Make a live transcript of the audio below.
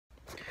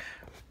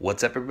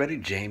What's up, everybody?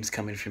 James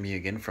coming from you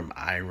again from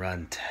I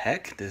Run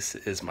Tech. This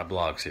is my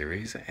blog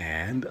series,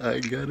 and I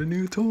got a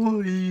new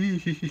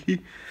toy.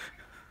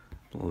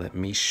 Let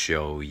me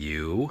show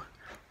you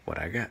what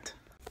I got.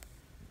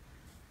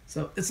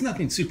 So it's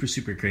nothing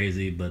super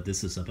crazy, but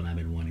this is something I've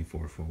been wanting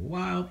for a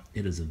while.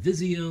 It is a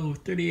Vizio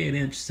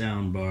 38-inch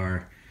sound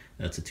bar.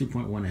 It's a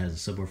 2.1. It has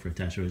a subwoofer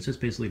attached to it. It's just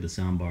basically the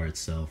sound bar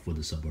itself with a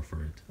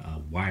subwoofer,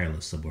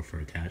 wireless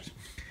subwoofer attached.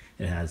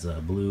 It has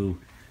a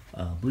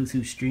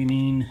Bluetooth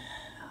streaming,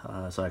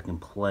 so I can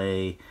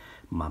play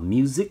my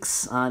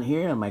musics on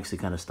here. I'm actually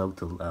kind of stoked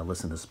to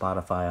listen to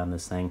Spotify on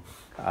this thing.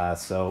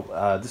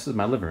 This is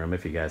my living room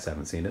if you guys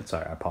haven't seen it.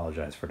 Sorry, I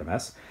apologize for the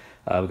mess.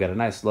 We've got a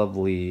nice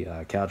lovely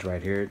couch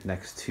right here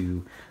next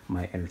to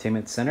my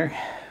entertainment center,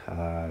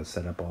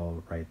 set up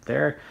all right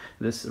there.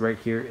 This right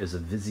here is a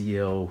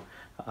Vizio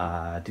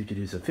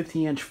it's a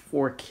 15-inch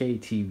 4K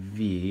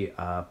TV.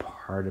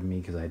 Pardon me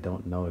because I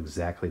don't know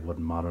exactly what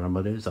model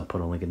number it is. I'll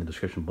put a link in the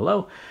description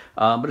below.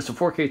 But it's a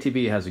 4K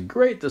TV. It has a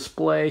great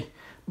display,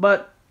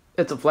 but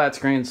it's a flat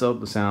screen, so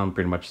the sound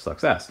pretty much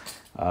sucks ass.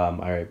 All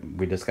right,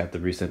 we just got the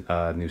recent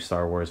new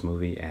Star Wars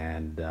movie,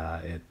 and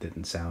it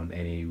didn't sound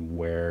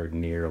anywhere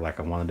near like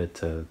I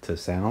wanted it to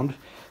sound.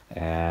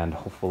 And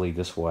hopefully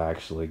this will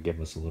actually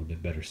give us a little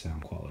bit better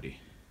sound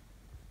quality.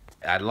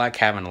 I like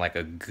having like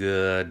a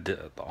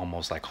good,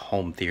 almost like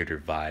home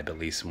theater vibe, at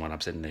least when I'm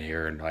sitting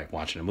here and like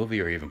watching a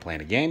movie or even playing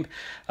a game.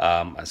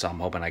 So I'm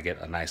hoping I get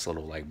a nice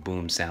little like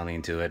boom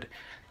sounding to it.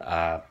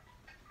 I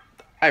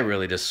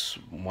really just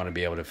want to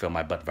be able to feel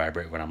my butt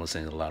vibrate when I'm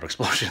listening to loud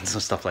explosions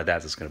and stuff like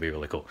that. It's going to be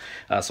really cool.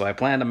 So I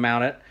plan to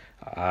mount it.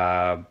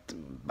 I'll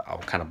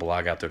kind of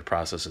blog out through the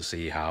process to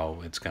see how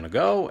it's going to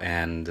go.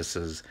 And this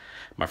is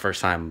my first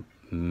time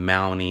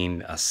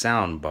mounting a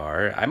sound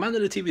bar. I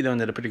mounted a TV though and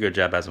did a pretty good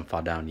job. Hasn't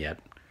fallen down yet.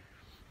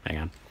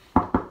 Hang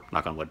on.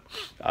 Knock on wood.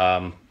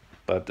 I'm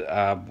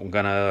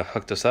going to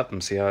hook this up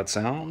and see how it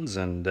sounds.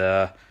 And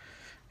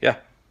yeah,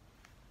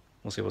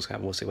 we'll see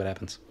what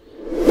happens.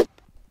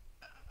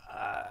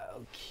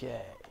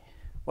 Okay,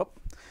 well,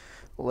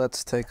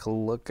 let's take a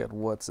look at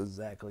what's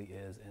exactly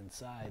is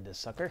inside this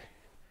sucker,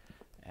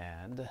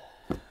 and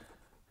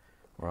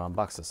we'll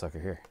unbox the sucker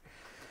here.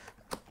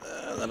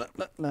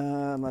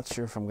 I'm not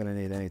sure if I'm gonna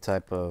need any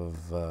type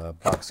of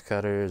box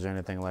cutters or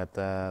anything like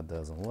that.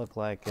 Doesn't look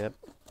like it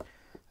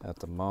at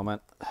the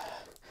moment.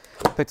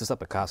 I picked this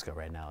up at Costco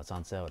right now. It's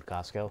on sale at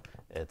Costco.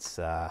 It's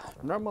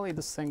normally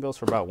this thing goes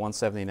for about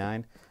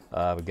 $179.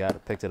 We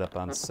picked it up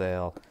on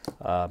sale.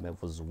 It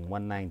was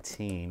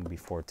 $119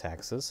 before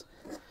taxes.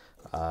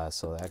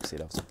 So actually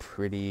that was a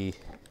pretty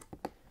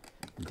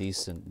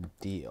decent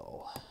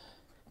deal.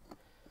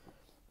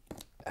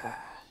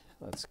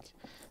 Let's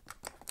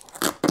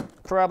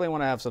probably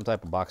want to have some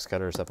type of box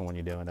cutter or something when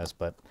you're doing this,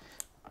 but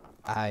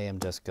I am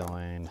just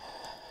going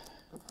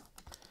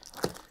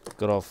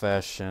good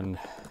old-fashioned.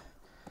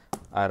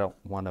 I don't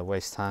want to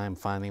waste time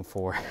finding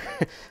for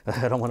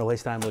I don't want to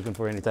waste time looking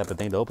for any type of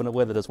thing to open it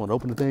with. I just want to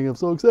open the thing. I'm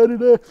so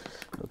excited.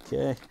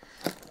 Okay.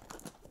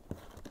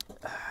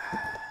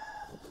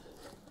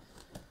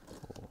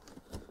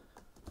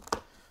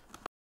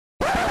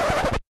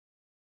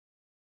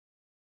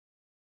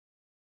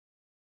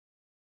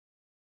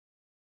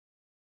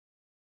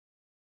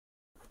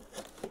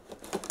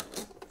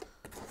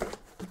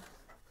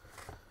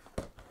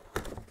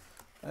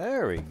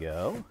 There we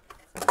go.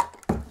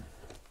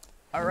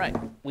 All right,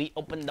 we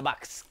opened the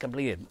box,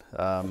 completed.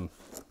 So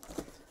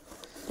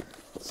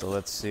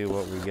let's see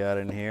what we got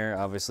in here.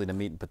 Obviously the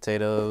meat and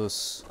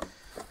potatoes.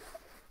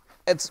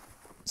 It's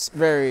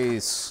very,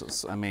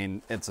 I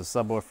mean, it's a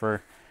subwoofer.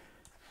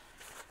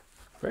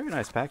 Very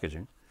nice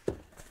packaging.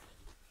 I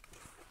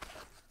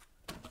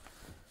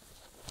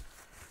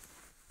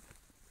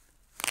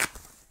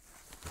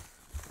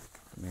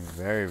mean,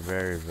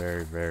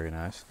 very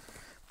nice.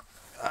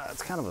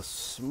 It's kind of a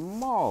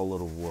small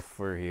little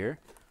woofer here.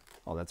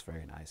 Oh, that's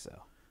very nice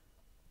though.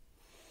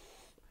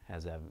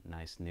 Has that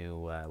nice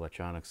new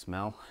electronic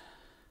smell.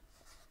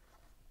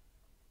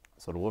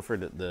 So the woofer,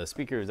 the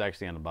speaker is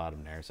actually on the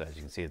bottom there. So as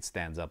you can see, it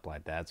stands up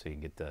like that, so you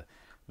can get the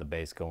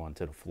bass going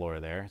to the floor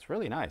there. It's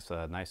really nice.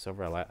 Nice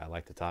silver. I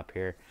like the top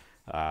here.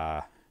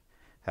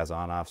 Has an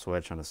on-off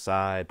switch on the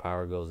side.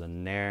 Power goes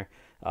in there.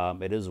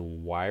 It is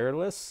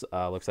wireless.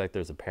 Looks like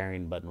there's a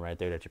pairing button right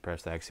there that you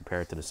press to actually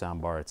pair it to the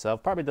sound bar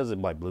itself. Probably does it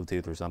like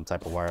Bluetooth or some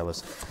type of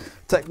wireless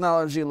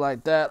technology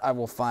like that. I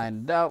will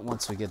find out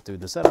once we get through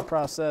the setup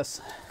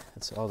process.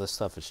 All this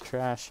stuff is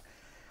trash.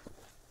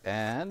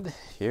 And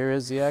here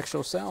is the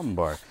actual sound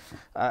bar.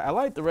 I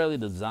like the way they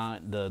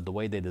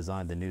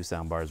designed the new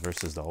sound bars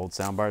versus the old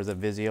sound bars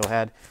that Vizio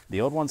had.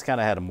 The old ones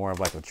kind of had a more of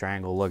like a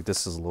triangle look.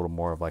 This is a little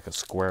more of like a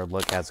square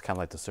look. It has kind of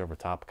like the silver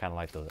top, kind of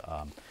like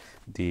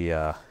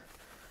the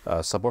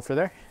subwoofer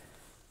there.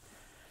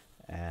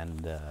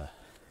 And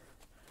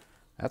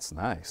that's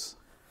nice.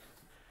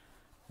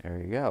 There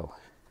you go.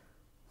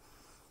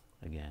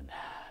 Again,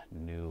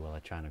 new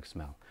electronic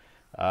smell.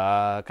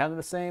 Kind of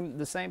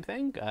the same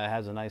thing. It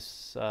has a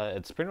nice.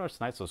 It's pretty much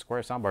nice. So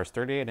square soundbar is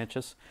 38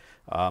 inches.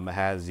 It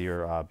has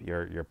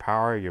your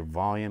power, your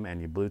volume, and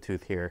your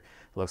Bluetooth here.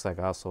 Looks like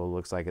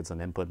it's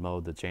an input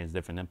mode to change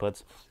different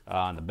inputs.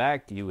 On the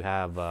back, you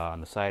have on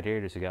the side here,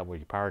 just you got where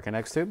your power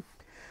connects to.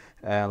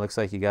 Looks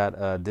like you got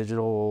a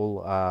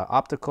digital,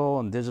 optical,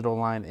 and digital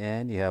line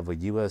in. You have a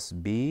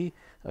USB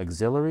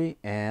auxiliary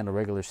and a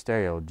regular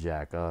stereo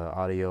jack,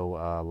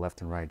 audio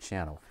left and right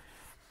channel.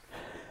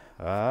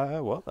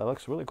 Well, that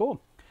looks really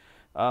cool.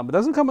 It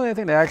doesn't come with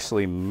anything to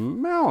actually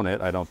mount it,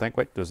 I don't think.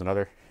 Wait, there's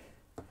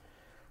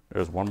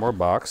one more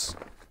box.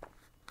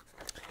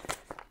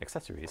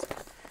 Accessories.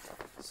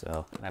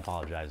 So, I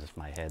apologize if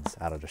my head's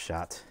out of the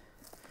shot.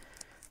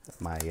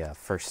 My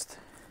first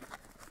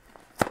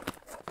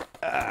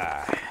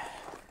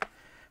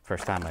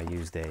time I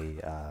used a,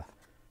 what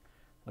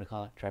do you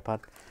call it,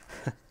 tripod?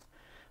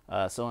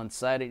 So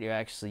inside it,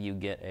 you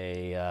get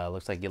a,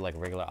 looks like you get like a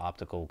regular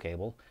optical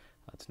cable.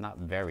 It's not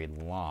very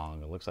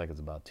long. It looks like it's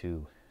about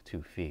two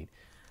feet,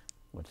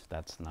 which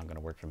that's not going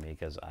to work for me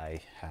because I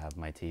have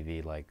my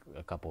TV like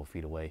a couple of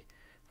feet away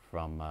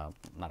from,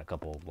 not a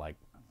couple, like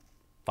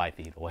 5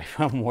 feet away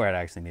from where it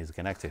actually needs to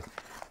connect to.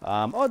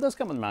 Oh, it does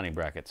come with mounting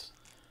brackets.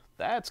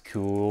 That's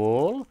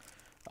cool.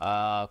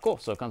 Cool.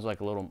 So it comes with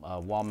like a little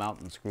wall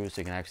mount and screw,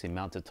 so you can actually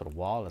mount it to the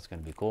wall. That's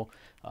going to be cool.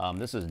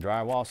 This is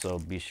drywall, so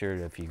be sure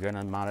if you're going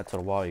to mount it to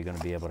the wall, you're going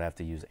to be able to have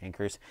to use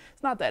anchors.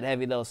 It's not that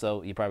heavy though,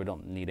 so you probably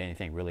don't need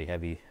anything really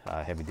heavy,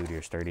 heavy duty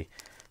or sturdy.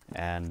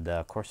 And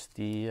of course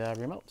the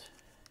remote.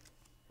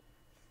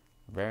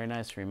 Very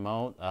nice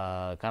remote.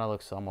 Kind of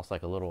looks almost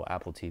like a little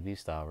Apple TV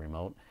style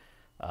remote.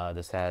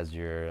 This has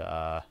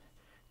your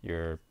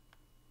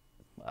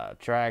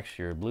tracks,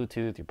 your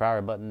Bluetooth, your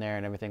power button there,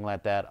 and everything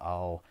like that.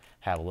 I'll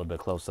have a little bit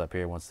close up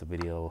here once the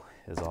video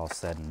is all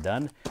said and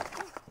done.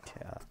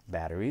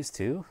 Batteries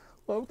too.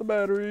 Love the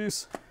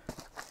batteries.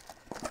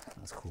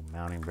 That's cool.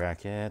 Mounting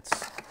brackets.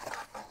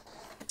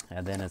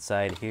 And then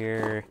inside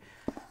here,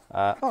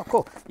 oh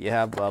cool, you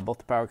have both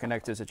the power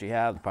connectors that you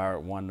have.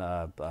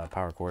 The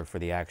power cord for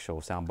the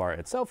actual sound bar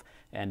itself,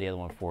 and the other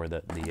one for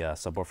the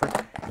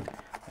subwoofer.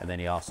 And then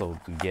you also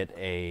get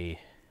a,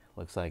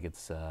 looks like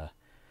it's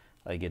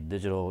like a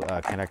digital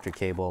connector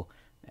cable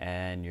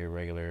and your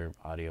regular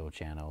audio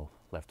channel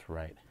left to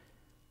right.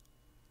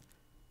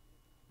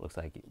 Looks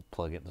like you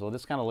plug it. So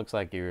this kind of looks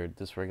like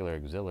this regular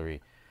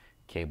auxiliary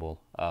cable,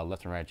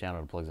 left and right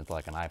channel that plugs into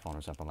like an iPhone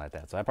or something like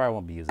that. So I probably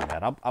won't be using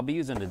that. I'll be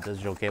using the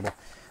digital cable,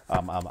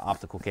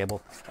 optical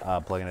cable,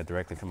 plugging it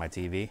directly to my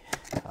TV.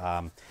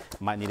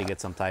 Might need to get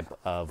some type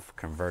of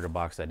converter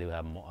box. I do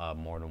have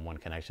more than one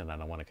connection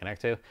that I want to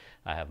connect to.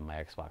 I have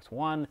my Xbox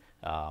One,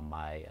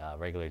 my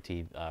regular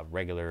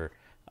cable,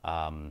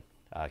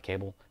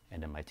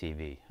 and then my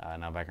TV.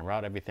 Now if I can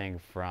route everything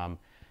from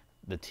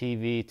the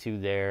TV to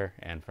there,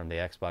 and from the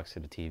Xbox to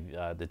the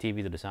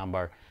TV to the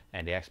soundbar,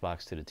 and the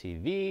Xbox to the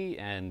TV,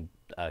 and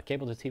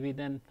cable to TV,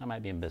 then I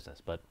might be in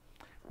business, but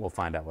we'll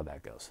find out where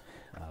that goes.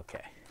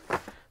 Okay,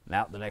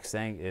 now the next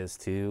thing is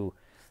to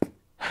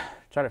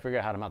try to figure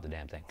out how to mount the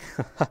damn thing.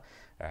 All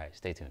right,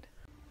 stay tuned.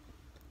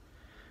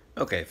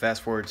 Okay,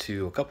 fast forward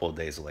to a couple of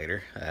days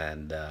later,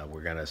 and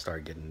we're gonna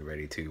start getting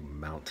ready to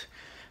mount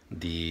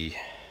the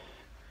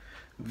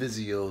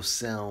Vizio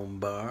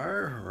Sound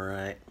Bar,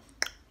 right?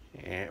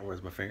 And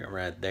where's my finger?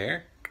 Right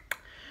there.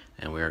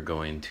 And we are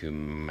going to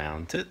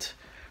mount it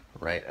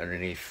right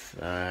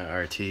underneath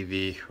our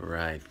TV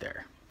right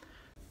there.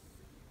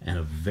 And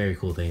a very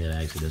cool thing that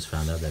I actually just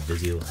found out, that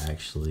Vizio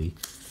actually,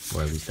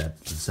 or at least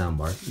that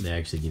soundbar, they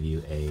actually give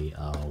you a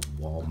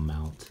wall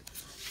mount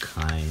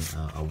kind.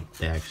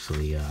 They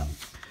actually,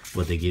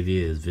 what they give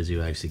you is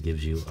Vizio actually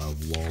gives you a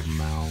wall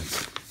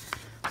mount,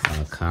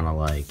 kind of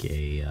like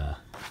a,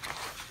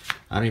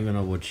 I don't even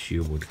know what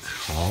you would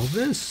call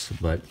this,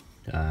 but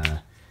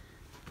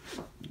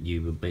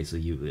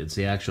it's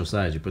the actual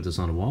size. You put this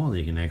on the wall and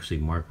you can actually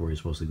mark where you're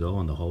supposed to go,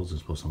 and the holes are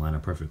supposed to line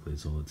up perfectly.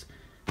 So it's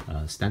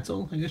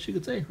stencil, I guess you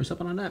could say, or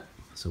something like that.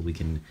 So we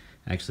can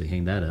actually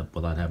hang that up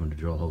without having to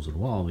drill holes in the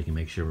wall. We can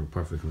make sure we're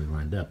perfectly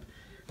lined up.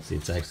 See,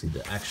 it's actually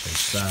the actual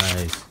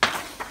size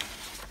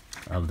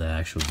of the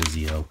actual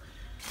Vizio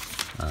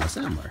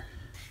soundbar.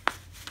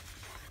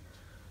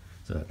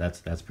 So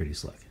that's pretty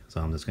slick.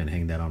 So I'm just going to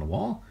hang that on the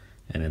wall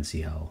and then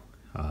see how,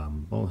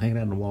 well, hang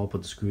that on the wall,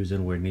 put the screws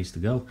in where it needs to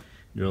go,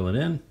 drill it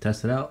in,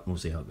 test it out, and we'll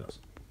see how it goes.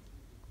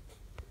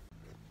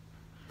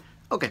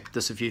 Okay,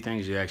 just a few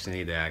things you actually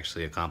need to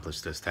actually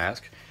accomplish this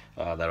task.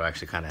 That'll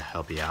actually kind of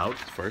help you out.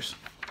 First,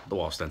 the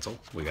wall stencil.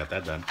 We got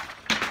that done.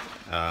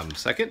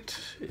 Second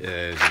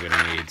is you're going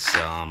to need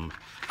some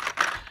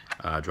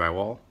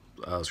drywall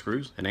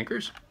screws and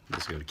anchors.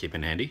 This is going to keep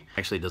in handy.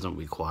 Actually, it doesn't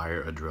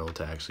require a drill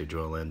to actually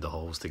drill in the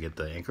holes to get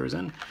the anchors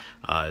in.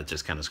 It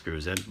just kind of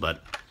screws in,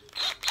 but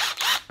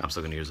I'm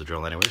still going to use the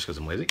drill anyways because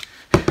I'm lazy.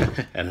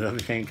 And another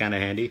thing kind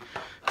of handy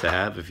to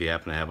have, if you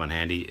happen to have one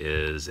handy,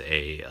 is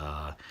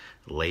a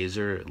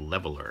laser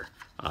leveler.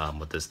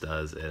 What this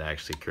does, it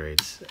actually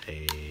creates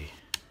a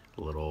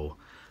little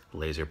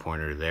laser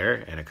pointer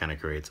there, and it kind of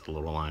creates a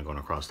little line going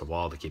across the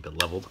wall to keep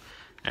it leveled.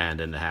 And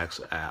then the hacks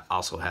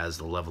also has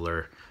the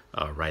leveler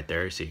right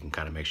there, so you can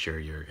kind of make sure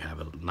you have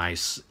a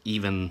nice,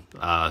 even,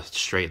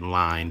 straight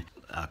line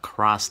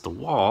across the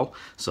wall,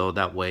 so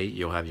that way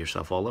you'll have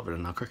yourself all levered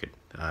and not crooked.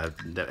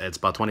 It's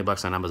about 20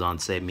 bucks on Amazon.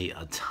 Saved me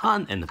a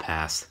ton in the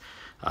past,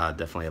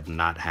 definitely of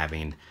not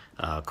having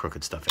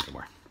crooked stuff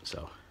anymore.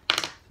 So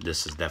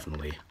this is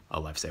definitely a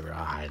lifesaver.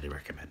 I highly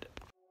recommend it.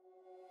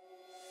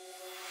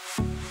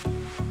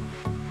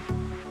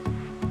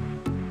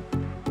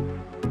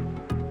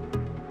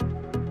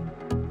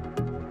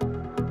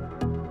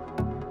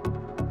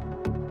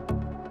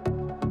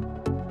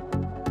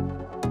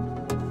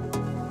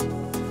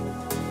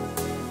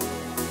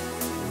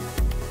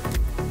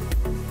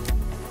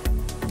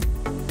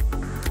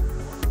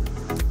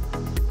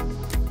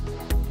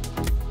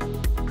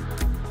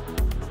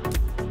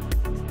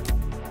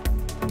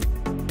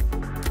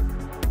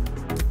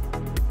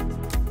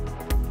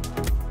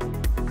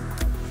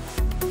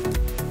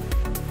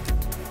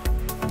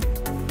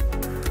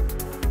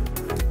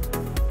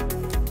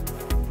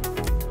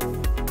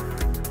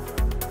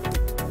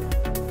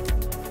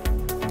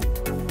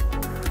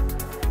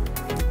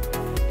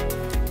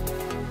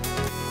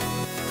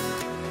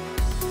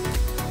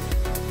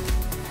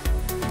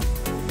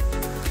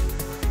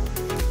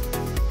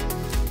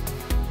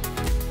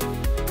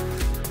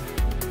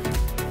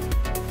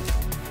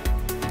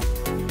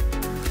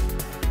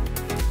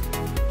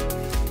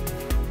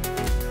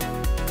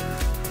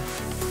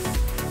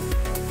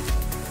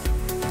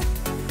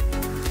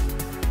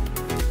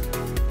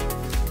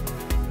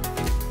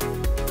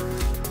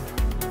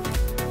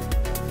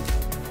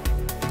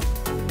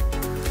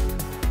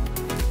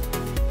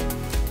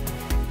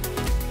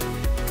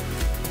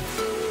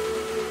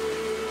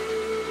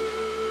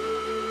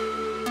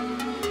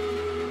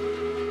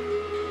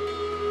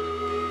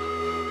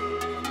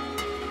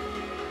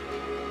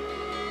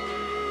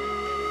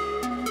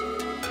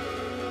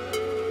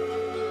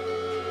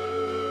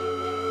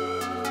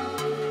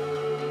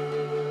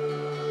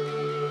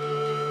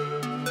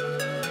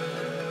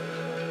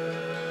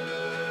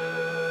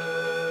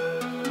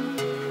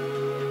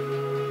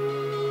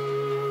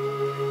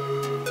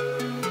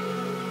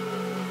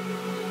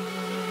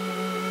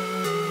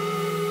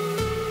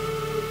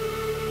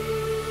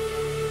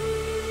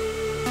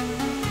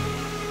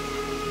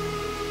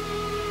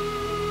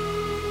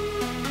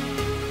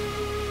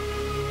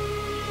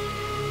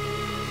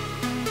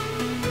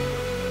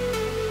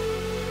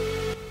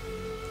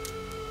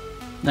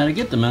 Now to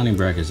get the mounting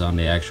brackets on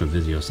the actual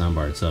Vizio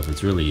soundbar itself,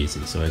 it's really easy.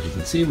 So as you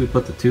can see, we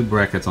put the 2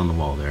 brackets on the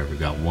wall there. We've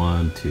got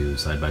 1, 2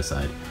 side by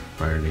side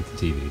right underneath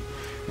the TV.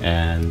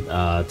 And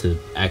to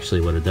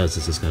actually what it does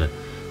is just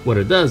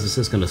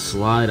gonna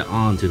slide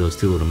onto those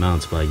 2 little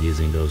mounts by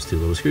using those 2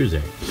 little screws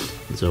there.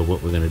 And so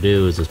what we're gonna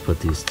do is just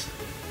put these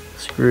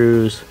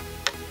screws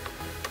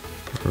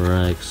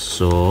like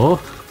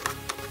so,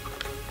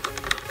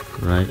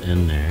 right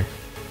in there.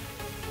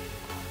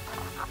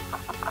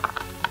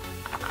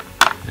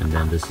 And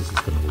then this is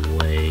just going to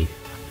lay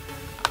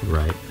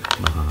right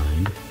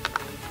behind,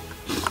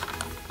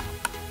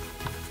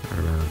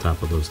 right on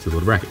top of those 2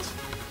 little brackets.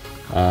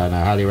 And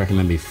I highly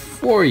recommend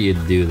before you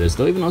do this,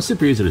 though, even though it's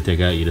super easy to take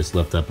out, you just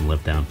lift up and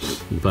lift down.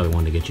 You probably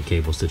want to get your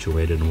cable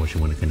situated and what you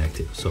want to connect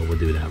to. So we'll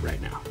do that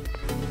right now.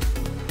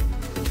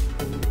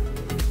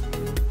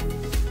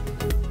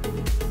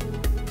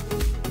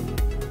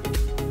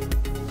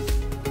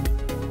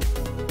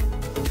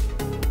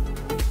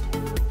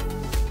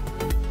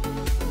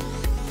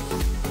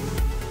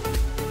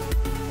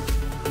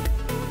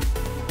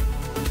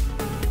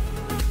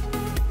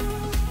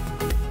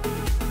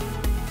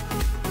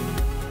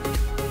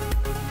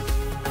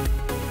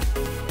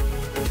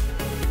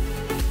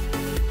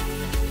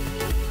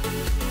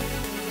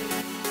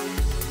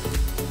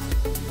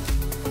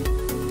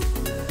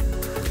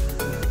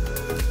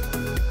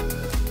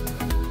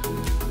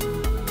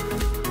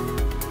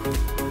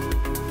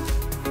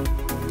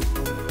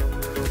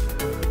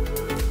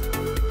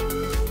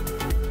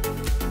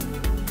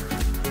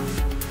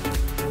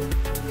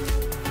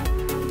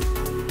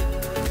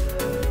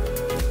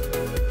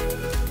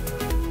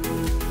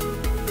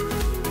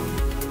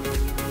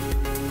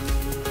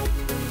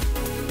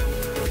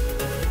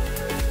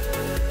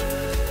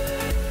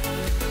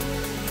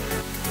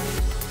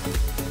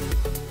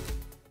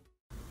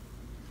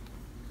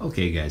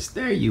 Okay guys,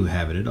 there you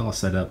have it. It all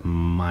set up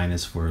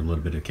minus for a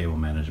little bit of cable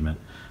management.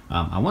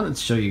 I wanted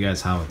to show you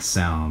guys how it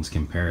sounds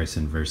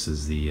comparison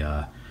versus the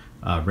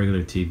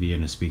regular TV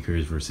and the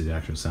speakers versus the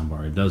actual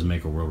soundbar. It does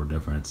make a world of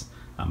difference.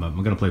 I'm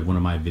going to play one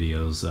of my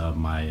videos of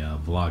my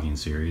vlogging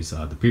series,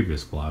 the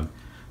previous vlog.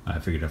 I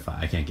figured if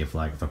I can't get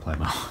flagged if I play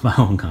my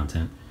own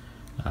content.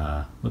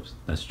 Whoops,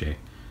 that's Jay.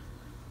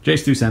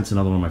 Jay's 2 cents,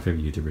 another one of my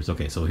favorite YouTubers.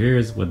 Okay, so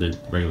here's what the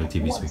regular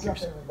TV speakers.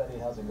 What's up, everybody?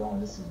 How's it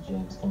going? This is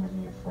James coming to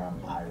you from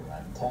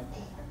iRun Tech.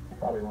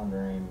 Probably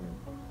wondering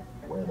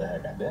where the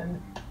heck I've been.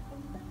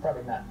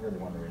 Probably not really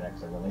wondering,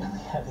 because I really only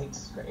have 8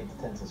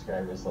 to 10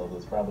 subscribers, so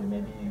there's probably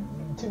maybe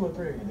 2 or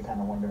 3 of you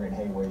kind of wondering,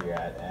 hey, where you're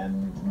at,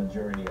 and the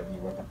majority of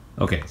you were.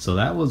 Okay, so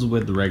that was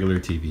with the regular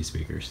TV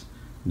speakers.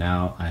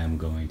 Now I am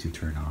going to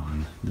turn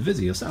on the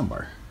Vizio Sound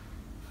Bar.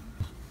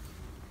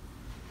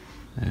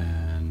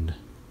 And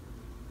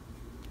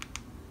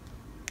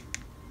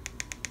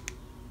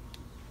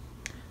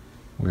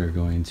we're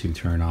going to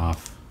turn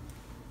off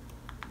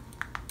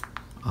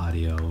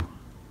audio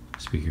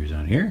speakers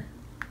on here.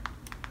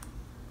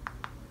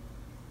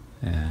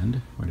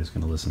 And we're just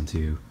going to listen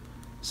to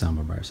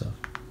soundbar by itself.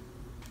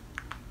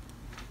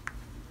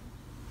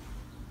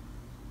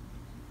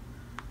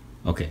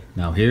 Okay,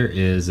 now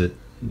here's the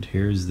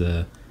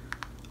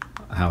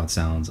how it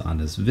sounds on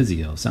this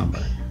Vizio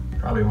soundbar.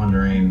 Probably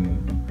wondering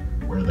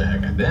where the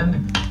heck I've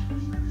been.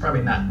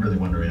 Probably not really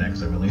wondering that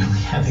because I really only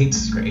have 8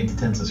 to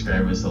 10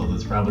 subscribers, so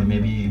there's probably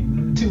maybe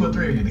 2 or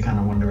 3 of you that kind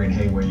of wondering,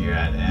 hey, where you're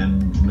at,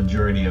 and the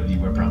majority of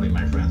you are probably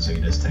my friends, so you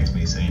just text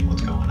me saying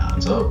what's going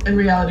on. So in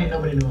reality,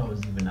 nobody knew I was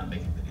even not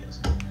making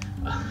videos.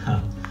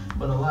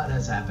 But a lot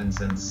has happened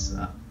since.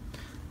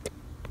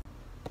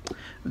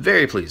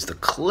 Very pleased. The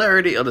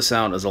clarity of the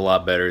sound is a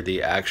lot better.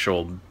 The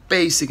actual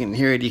bass, you can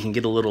hear it. You can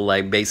get a little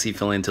like bassy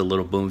feeling to a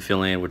little boom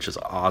feeling, which is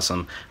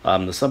awesome. The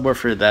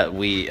subwoofer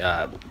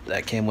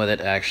that came with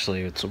it,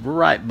 actually, it's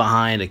right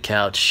behind a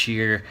couch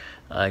here.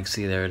 You can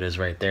see there it is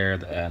right there,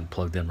 and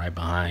plugged in right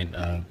behind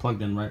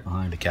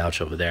the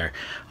couch over there.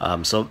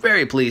 So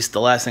very pleased.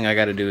 The last thing I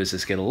got to do is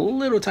just get a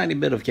little tiny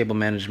bit of cable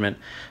management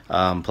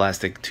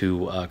plastic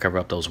to cover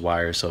up those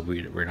wires, so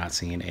we're not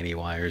seeing any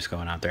wires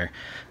going out there.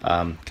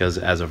 Because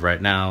as of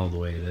right now, the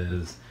way it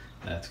is,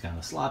 that's kind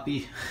of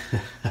sloppy.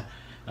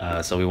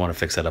 So we want to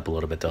fix that up a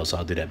little bit though. So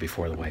I'll do that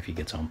before the wifey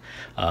gets home.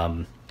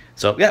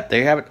 So yeah, there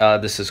you have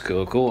it. This is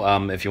cool.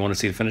 If you want to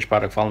see the finished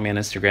product, follow me on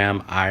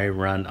Instagram,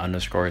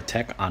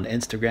 irun_tech on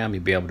Instagram.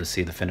 You'll be able to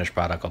see the finished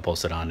product. I'll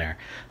post it on there.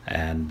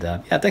 And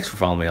yeah, thanks for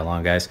following me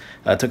along, guys.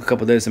 It took a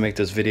couple days to make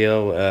this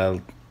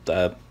video.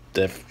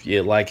 If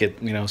you like it,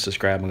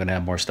 subscribe. I'm going to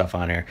have more stuff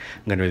on here.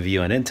 I'm going to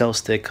review an Intel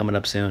stick coming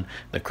up soon,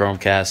 the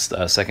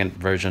Chromecast second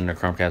version, or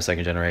Chromecast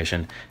second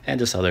generation, and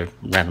just other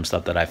random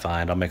stuff that I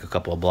find. I'll make a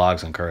couple of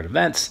blogs on current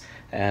events,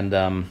 and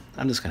I'm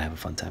just going to have a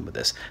fun time with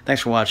this.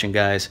 Thanks for watching,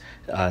 guys.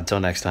 Until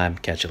next time,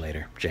 catch you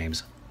later.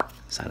 James,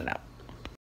 signing out.